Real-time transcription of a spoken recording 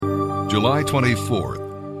July 24th,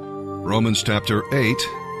 Romans chapter 8,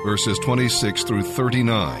 verses 26 through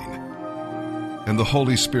 39. And the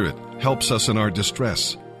Holy Spirit helps us in our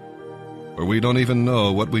distress, for we don't even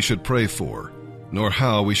know what we should pray for, nor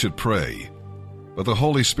how we should pray. But the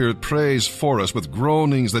Holy Spirit prays for us with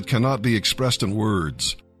groanings that cannot be expressed in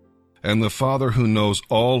words. And the Father who knows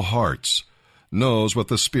all hearts knows what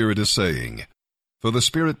the Spirit is saying. For the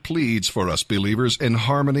Spirit pleads for us believers in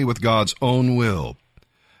harmony with God's own will.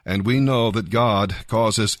 And we know that God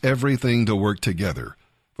causes everything to work together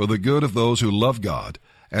for the good of those who love God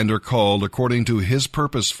and are called according to His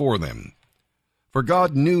purpose for them. For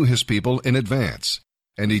God knew His people in advance,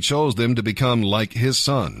 and He chose them to become like His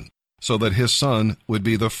Son, so that His Son would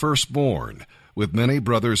be the firstborn, with many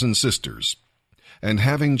brothers and sisters. And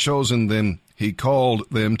having chosen them, He called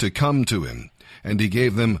them to come to Him, and He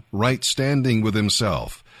gave them right standing with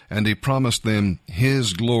Himself, and He promised them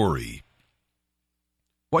His glory.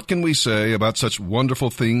 What can we say about such wonderful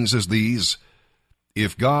things as these?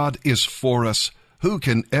 If God is for us, who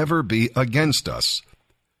can ever be against us?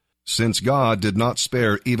 Since God did not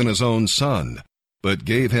spare even His own Son, but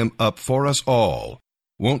gave Him up for us all,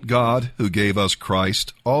 won't God, who gave us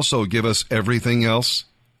Christ, also give us everything else?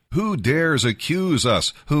 Who dares accuse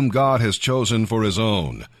us, whom God has chosen for His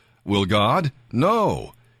own? Will God?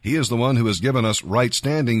 No. He is the one who has given us right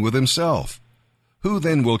standing with Himself. Who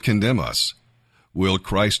then will condemn us? Will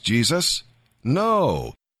Christ Jesus?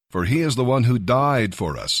 No, for He is the one who died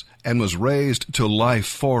for us and was raised to life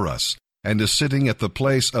for us and is sitting at the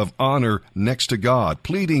place of honor next to God,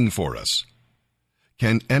 pleading for us.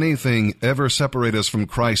 Can anything ever separate us from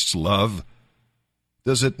Christ's love?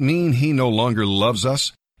 Does it mean He no longer loves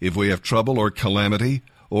us if we have trouble or calamity,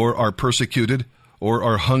 or are persecuted, or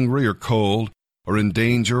are hungry or cold, or in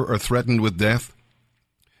danger or threatened with death?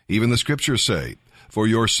 Even the Scriptures say, "For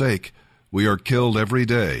your sake we are killed every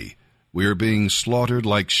day. We are being slaughtered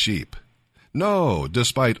like sheep." No,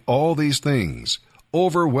 despite all these things,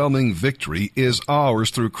 overwhelming victory is ours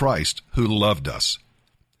through Christ who loved us.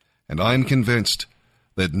 And I'm convinced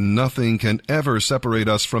that nothing can ever separate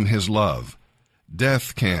us from His love.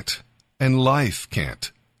 Death can't, and life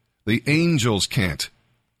can't. The angels can't,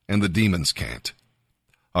 and the demons can't.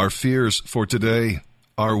 Our fears for today,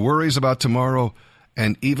 our worries about tomorrow,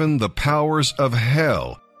 and even the powers of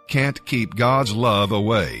hell can't keep God's love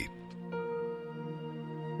away.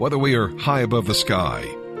 Whether we are high above the sky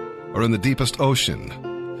or in the deepest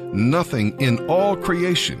ocean, nothing in all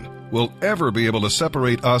creation will ever be able to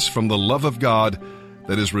separate us from the love of God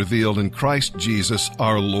that is revealed in Christ Jesus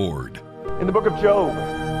our Lord. In the book of Job,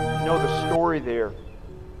 you know the story there.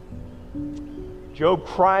 Job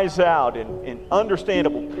cries out in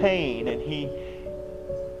understandable pain, and he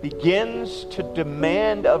begins to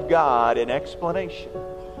demand of God an explanation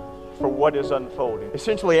for what is unfolding.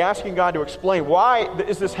 Essentially asking God to explain, why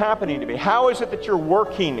is this happening to me? How is it that you're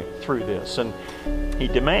working through this? And he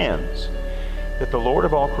demands that the Lord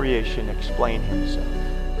of all creation explain Himself.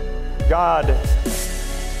 God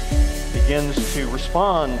begins to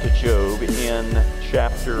respond to Job in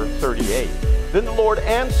chapter 38. Then the Lord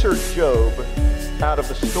answered Job out of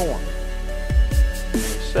the storm. And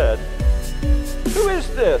He said, "Who is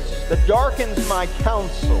this that darkens my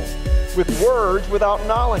counsel with words without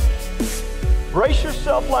knowledge? Brace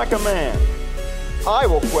yourself like a man. I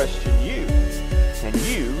will question you, and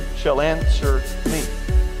you shall answer me.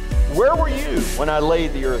 Where were you when I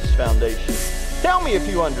laid the earth's foundation? Tell me if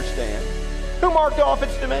you understand. Who marked off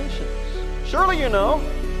its dimensions? Surely you know.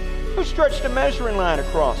 Who stretched a measuring line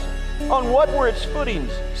across it? On what were its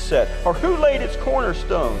footings set? Or who laid its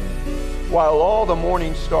cornerstone? While all the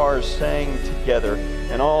morning stars sang together,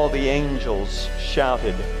 and all the angels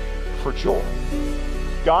shouted for joy."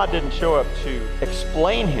 God didn't show up to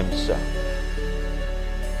explain Himself.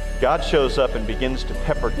 God shows up and begins to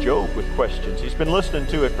pepper Job with questions. He's been listening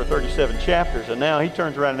to it for 37 chapters, and now He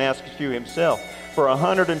turns around and asks you Himself for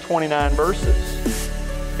 129 verses.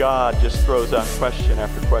 God just throws out question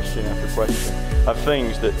after question after question of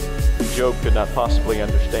things that Job could not possibly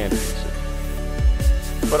understand.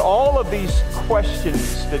 But all of these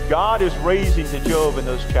questions that God is raising to Job in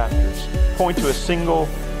those chapters point to a single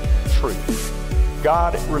truth.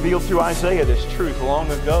 God revealed through Isaiah this truth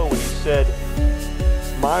long ago when He said,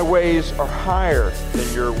 "My ways are higher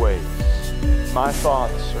than your ways. My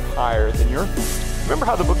thoughts are higher than your thoughts." Remember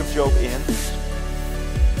how the book of Job ends?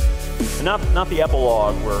 Not the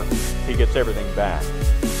epilogue where he gets everything back,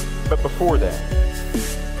 but before that.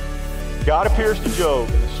 God appears to Job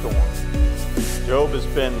in the storm. Job has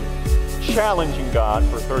been challenging God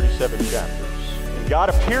for 37 chapters. And God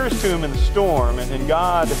appears to him in the storm, and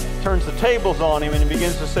God turns the tables on him, and he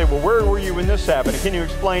begins to say, well, where were you when this happened? And can you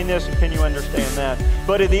explain this? And can you understand that?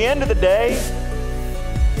 But at the end of the day,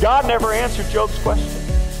 God never answered Job's question.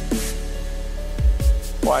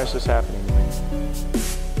 Why is this happening to me?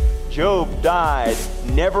 Job died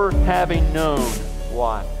never having known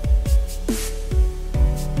why.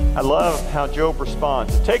 I love how Job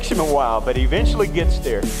responds. It takes him a while, but he eventually gets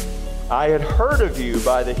there. I had heard of you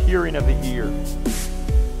by the hearing of the ear,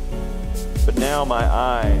 but now my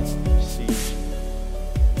eyes see you.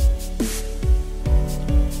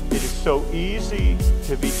 It is so easy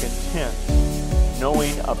to be content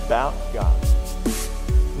knowing about God,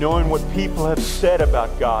 knowing what people have said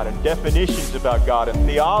about God and definitions about God and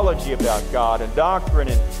theology about God and doctrine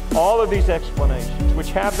and all of these explanations, which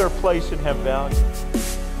have their place and have value.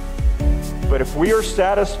 But if we are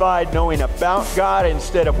satisfied knowing about God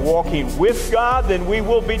instead of walking with God, then we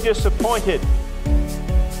will be disappointed,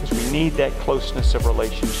 because we need that closeness of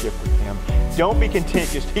relationship with Him. Don't be content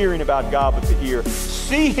just hearing about God with the ear.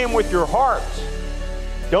 See Him with your heart.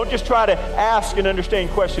 Don't just try to ask and understand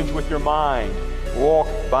questions with your mind. Walk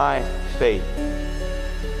by faith.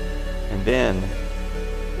 And then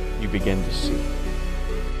you begin to see.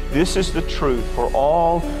 This is the truth for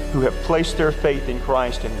all who have placed their faith in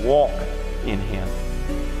Christ and walk in Him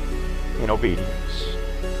in obedience,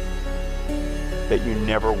 that you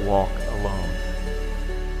never walk alone.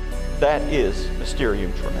 That is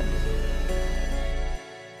Mysterium Tremendum.